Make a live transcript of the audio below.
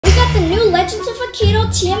Akedo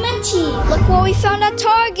TMNT. Look what we found at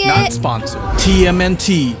Target. Not sponsored.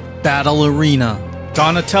 TMNT Battle Arena.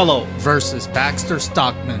 Donatello versus Baxter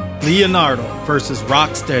Stockman. Leonardo versus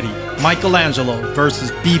Rocksteady. Michelangelo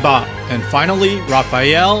versus Bebop. And finally,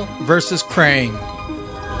 Raphael versus Krang.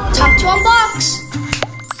 Time to unbox.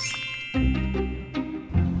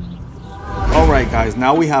 Alright guys,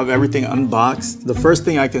 now we have everything unboxed. The first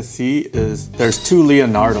thing I can see is there's two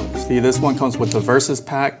Leonardos. See, this one comes with the Versus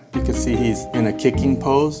pack. You can see he's in a kicking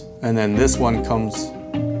pose. And then this one comes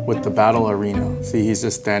with the Battle Arena. See, he's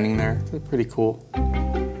just standing there. It's pretty cool.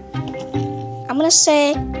 I'm gonna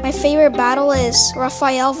say my favorite battle is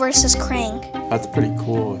Raphael versus Krang. That's pretty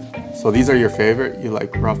cool. So these are your favorite? You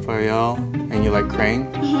like Raphael and you like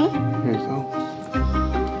Krang? Mm-hmm. Here you go.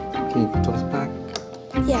 Can you put those back?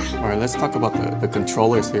 Yeah. Alright, let's talk about the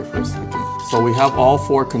controllers here for a second. So we have all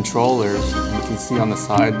four controllers. You can see on the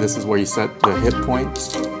side, this is where you set the hit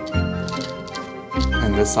points.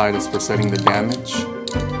 And this side is for setting the damage.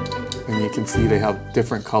 And you can see they have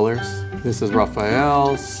different colors. This is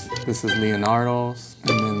Raphael's, this is Leonardo's,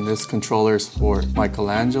 and then this controller is for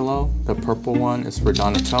Michelangelo. The purple one is for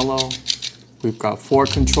Donatello. We've got four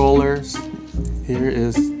controllers. Here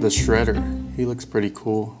is the Shredder. He looks pretty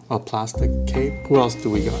cool. A plastic cape. Who else do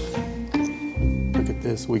we got? Look at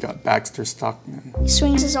this. We got Baxter Stockman. He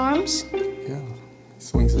swings his arms. Yeah, he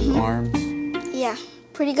swings his arms. Yeah,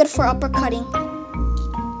 pretty good for uppercutting.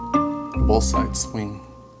 Both sides swing.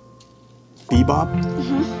 Bebop.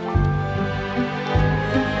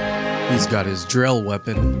 He's got his drill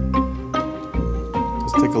weapon.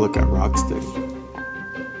 Let's take a look at Rocksteady.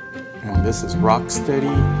 And this is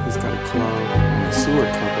Rocksteady. He's got a club and a sewer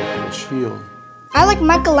cover and a shield. I like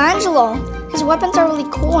Michelangelo. His weapons are really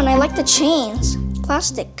cool and I like the chains.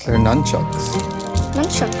 Plastic. They're nunchucks.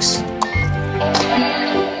 Nunchucks.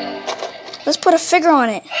 Let's put a figure on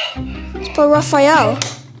it. Let's put Raphael.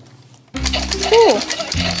 Cool.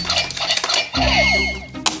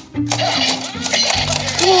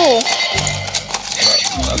 Cool.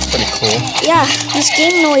 That's pretty cool. Yeah, these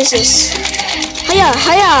game noises. Hiya,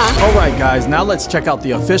 hiya. Alright guys, now let's check out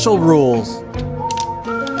the official rules.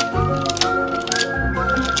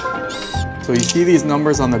 So you see these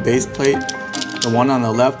numbers on the base plate. The one on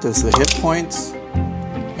the left is the hit points,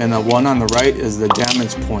 and the one on the right is the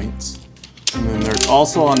damage points. And then there's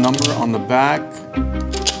also a number on the back.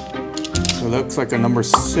 It looks like a number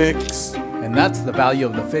 6. And that's the value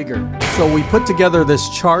of the figure. So we put together this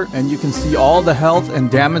chart and you can see all the health and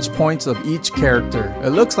damage points of each character. It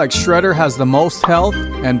looks like Shredder has the most health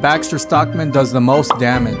and Baxter Stockman does the most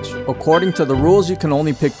damage. According to the rules, you can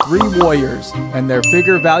only pick 3 warriors and their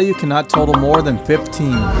figure value cannot total more than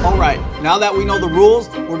 15. Alright, now that we know the rules,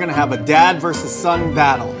 we're gonna have a dad versus son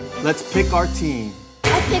battle. Let's pick our team.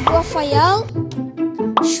 I pick Raphael,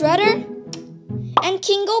 Shredder, and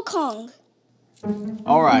King Kong.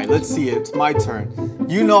 Alright, let's see, it's my turn.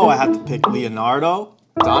 You know I have to pick Leonardo,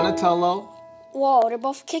 Donatello, Whoa, they're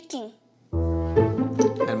both kicking.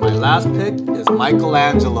 and my last pick is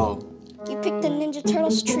Michelangelo. You picked the Ninja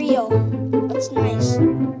Turtles trio. That's nice.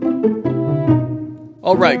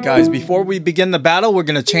 Alright guys, before we begin the battle, we're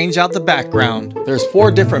gonna change out the background. There's 4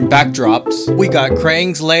 different backdrops. We got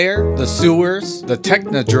Krang's lair, the sewers, the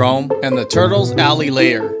Technodrome, and the Turtles' alley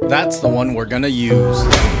lair. That's the one we're gonna use.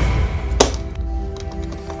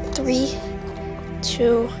 3,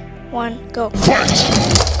 2, 1, go.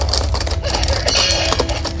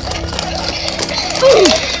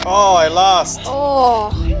 Oh, I lost.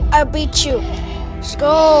 Oh, I beat you. Let's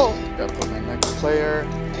go. Gotta put my next player.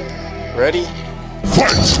 Ready?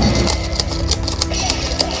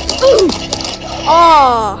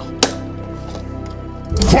 Oh.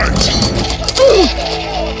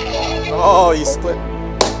 Oh, you split.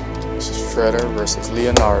 This is Shredder versus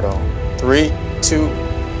Leonardo. 3, 2,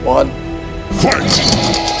 1.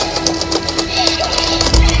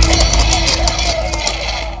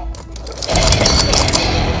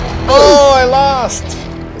 Oh, I lost.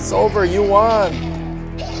 It's over. You won.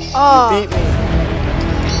 Oh. You beat me.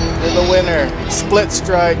 You're the winner. Split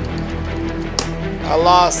strike. I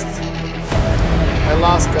lost. I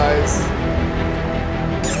lost, guys.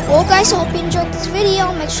 Well guys, I hope you enjoyed this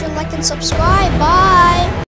video. Make sure to like and subscribe. Bye.